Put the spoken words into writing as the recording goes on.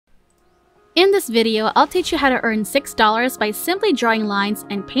In this video, I'll teach you how to earn $6 by simply drawing lines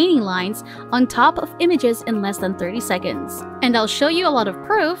and painting lines on top of images in less than 30 seconds. And I'll show you a lot of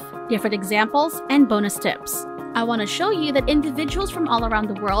proof, different examples, and bonus tips. I want to show you that individuals from all around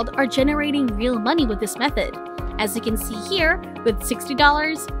the world are generating real money with this method, as you can see here with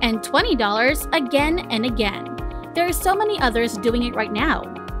 $60 and $20 again and again. There are so many others doing it right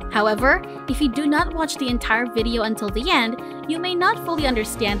now. However, if you do not watch the entire video until the end, you may not fully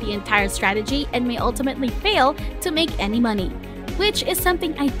understand the entire strategy and may ultimately fail to make any money, which is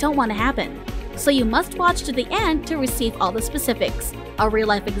something I don't want to happen. So you must watch to the end to receive all the specifics, a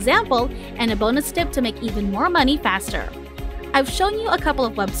real-life example, and a bonus tip to make even more money faster. I've shown you a couple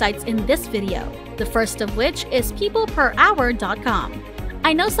of websites in this video, the first of which is peopleperhour.com.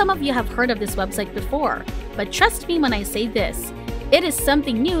 I know some of you have heard of this website before, but trust me when I say this, it is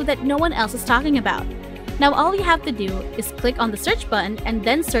something new that no one else is talking about. Now all you have to do is click on the search button and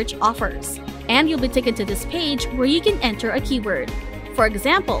then search offers, and you'll be taken to this page where you can enter a keyword. For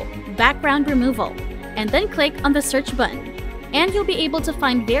example, background removal, and then click on the search button, and you'll be able to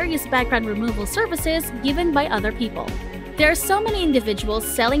find various background removal services given by other people. There are so many individuals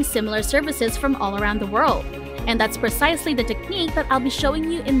selling similar services from all around the world, and that's precisely the technique that I'll be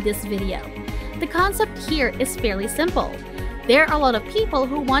showing you in this video. The concept here is fairly simple. There are a lot of people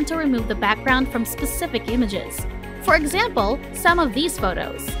who want to remove the background from specific images. For example, some of these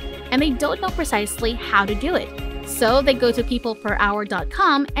photos, and they don't know precisely how to do it. So they go to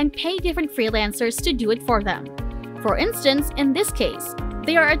peopleperhour.com and pay different freelancers to do it for them. For instance, in this case,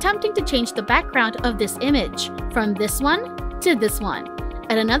 they are attempting to change the background of this image from this one to this one.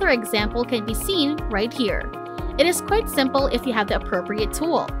 And another example can be seen right here. It is quite simple if you have the appropriate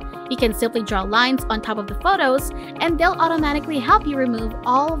tool. You can simply draw lines on top of the photos and they'll automatically help you remove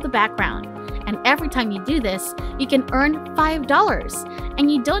all of the background. And every time you do this, you can earn $5 and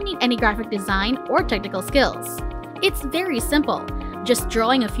you don't need any graphic design or technical skills. It's very simple, just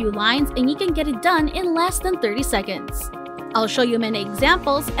drawing a few lines and you can get it done in less than 30 seconds. I'll show you many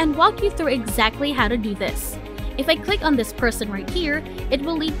examples and walk you through exactly how to do this. If I click on this person right here, it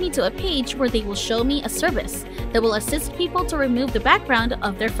will lead me to a page where they will show me a service that will assist people to remove the background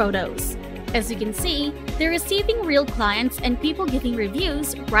of their photos. As you can see, they're receiving real clients and people giving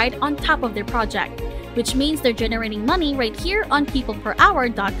reviews right on top of their project, which means they're generating money right here on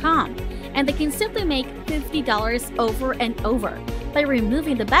peopleperhour.com, and they can simply make $50 over and over by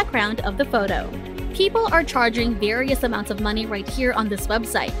removing the background of the photo. People are charging various amounts of money right here on this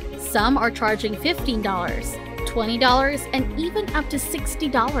website. Some are charging $15, $20, and even up to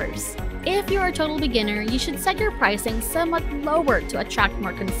 $60. If you're a total beginner, you should set your pricing somewhat lower to attract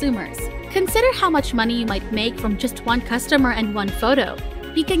more consumers. Consider how much money you might make from just one customer and one photo.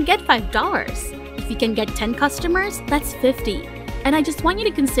 You can get $5. If you can get 10 customers, that's $50. And I just want you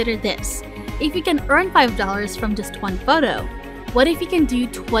to consider this. If you can earn $5 from just one photo, what if you can do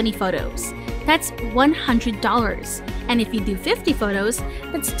 20 photos? That's $100. And if you do 50 photos,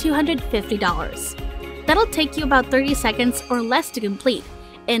 that's $250. That'll take you about 30 seconds or less to complete,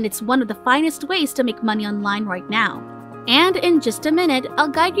 and it's one of the finest ways to make money online right now. And in just a minute, I'll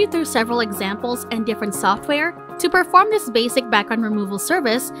guide you through several examples and different software to perform this basic background removal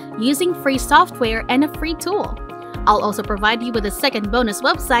service using free software and a free tool. I'll also provide you with a second bonus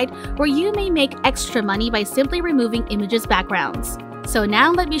website where you may make extra money by simply removing images backgrounds. So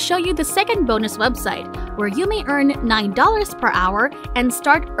now let me show you the second bonus website where you may earn $9 per hour and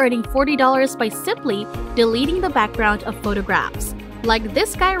start earning $40 by simply deleting the background of photographs, like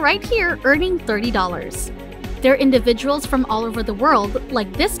this guy right here earning $30. There are individuals from all over the world,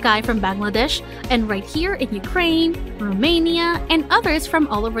 like this guy from Bangladesh, and right here in Ukraine, Romania, and others from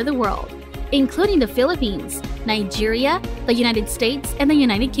all over the world, including the Philippines, Nigeria, the United States, and the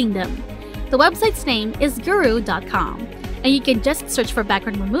United Kingdom. The website's name is guru.com. And you can just search for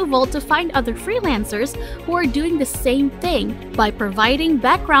background removal to find other freelancers who are doing the same thing by providing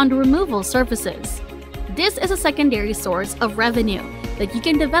background removal services. This is a secondary source of revenue that you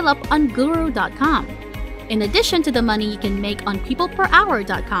can develop on Guru.com, in addition to the money you can make on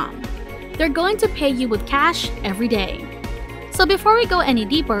peopleperhour.com. They're going to pay you with cash every day. So before we go any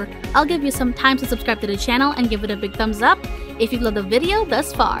deeper, I'll give you some time to subscribe to the channel and give it a big thumbs up if you loved the video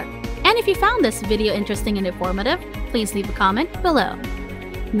thus far. And if you found this video interesting and informative, please leave a comment below.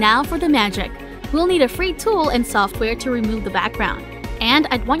 Now for the magic. We'll need a free tool and software to remove the background. And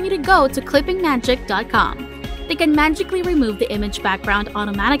I'd want you to go to clippingmagic.com. They can magically remove the image background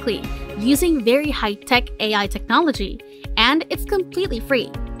automatically using very high-tech AI technology, and it's completely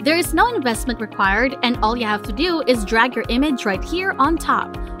free. There is no investment required, and all you have to do is drag your image right here on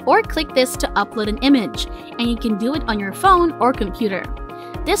top, or click this to upload an image, and you can do it on your phone or computer.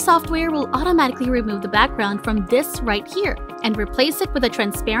 This software will automatically remove the background from this right here and replace it with a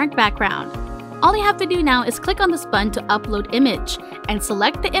transparent background. All you have to do now is click on this button to upload image and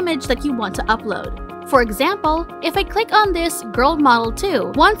select the image that you want to upload. For example, if I click on this Girl Model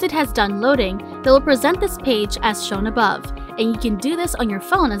 2, once it has done loading, they will present this page as shown above, and you can do this on your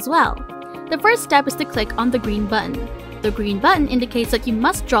phone as well. The first step is to click on the green button. The green button indicates that you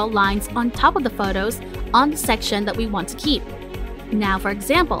must draw lines on top of the photos on the section that we want to keep. Now for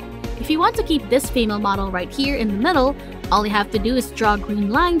example, if you want to keep this female model right here in the middle, all you have to do is draw green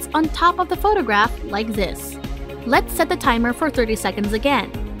lines on top of the photograph like this. Let's set the timer for 30 seconds again.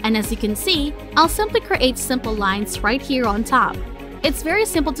 And as you can see, I'll simply create simple lines right here on top. It's very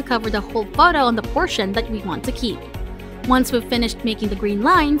simple to cover the whole photo on the portion that we want to keep. Once we've finished making the green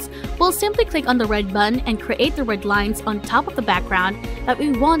lines, we'll simply click on the red button and create the red lines on top of the background that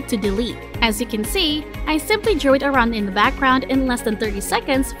we want to delete. As you can see, I simply drew it around in the background in less than 30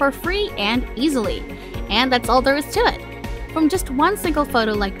 seconds for free and easily. And that's all there is to it. From just one single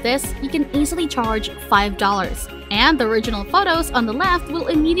photo like this, you can easily charge $5. And the original photos on the left will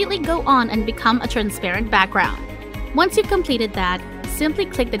immediately go on and become a transparent background. Once you've completed that, simply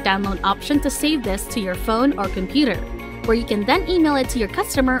click the download option to save this to your phone or computer, where you can then email it to your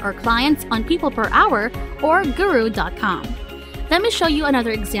customer or clients on PeoplePerHour or Guru.com. Let me show you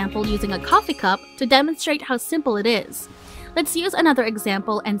another example using a coffee cup to demonstrate how simple it is. Let's use another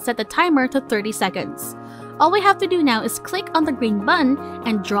example and set the timer to 30 seconds. All we have to do now is click on the green button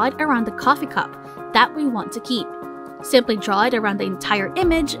and draw it around the coffee cup that we want to keep. Simply draw it around the entire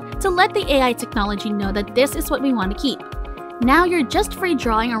image to let the AI technology know that this is what we want to keep. Now you're just free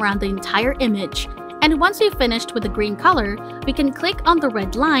drawing around the entire image. And once we've finished with the green color, we can click on the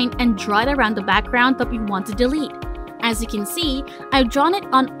red line and draw it around the background that we want to delete. As you can see, I've drawn it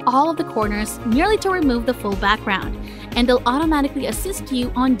on all of the corners merely to remove the full background, and they'll automatically assist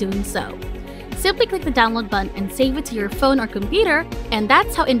you on doing so. Simply click the download button and save it to your phone or computer, and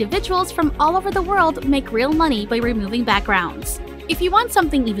that's how individuals from all over the world make real money by removing backgrounds. If you want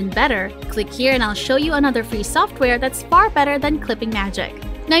something even better, click here and I'll show you another free software that's far better than Clipping Magic.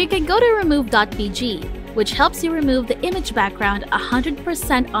 Now you can go to remove.bg, which helps you remove the image background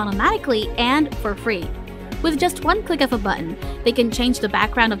 100% automatically and for free. With just one click of a button, they can change the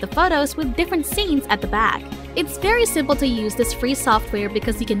background of the photos with different scenes at the back. It's very simple to use this free software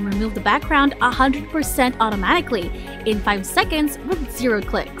because you can remove the background 100% automatically in 5 seconds with 0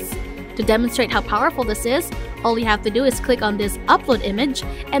 clicks. To demonstrate how powerful this is, all you have to do is click on this upload image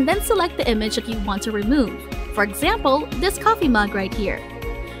and then select the image that you want to remove. For example, this coffee mug right here.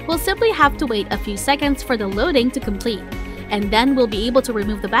 We'll simply have to wait a few seconds for the loading to complete, and then we'll be able to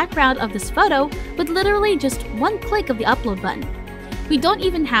remove the background of this photo with literally just one click of the upload button. We don't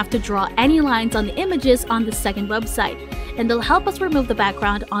even have to draw any lines on the images on the second website, and they'll help us remove the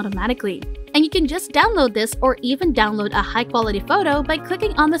background automatically. And you can just download this or even download a high-quality photo by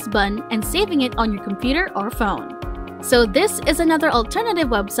clicking on this button and saving it on your computer or phone. So this is another alternative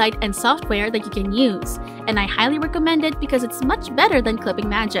website and software that you can use, and I highly recommend it because it's much better than Clipping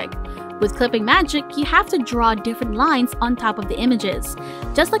Magic. With Clipping Magic, you have to draw different lines on top of the images,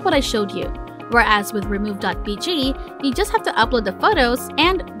 just like what I showed you. Whereas with remove.bg, you just have to upload the photos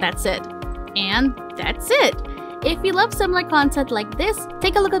and that's it. And that's it! If you love similar content like this,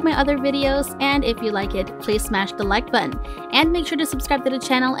 take a look at my other videos, and if you like it, please smash the like button and make sure to subscribe to the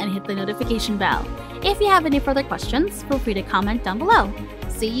channel and hit the notification bell. If you have any further questions, feel free to comment down below.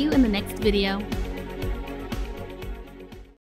 See you in the next video.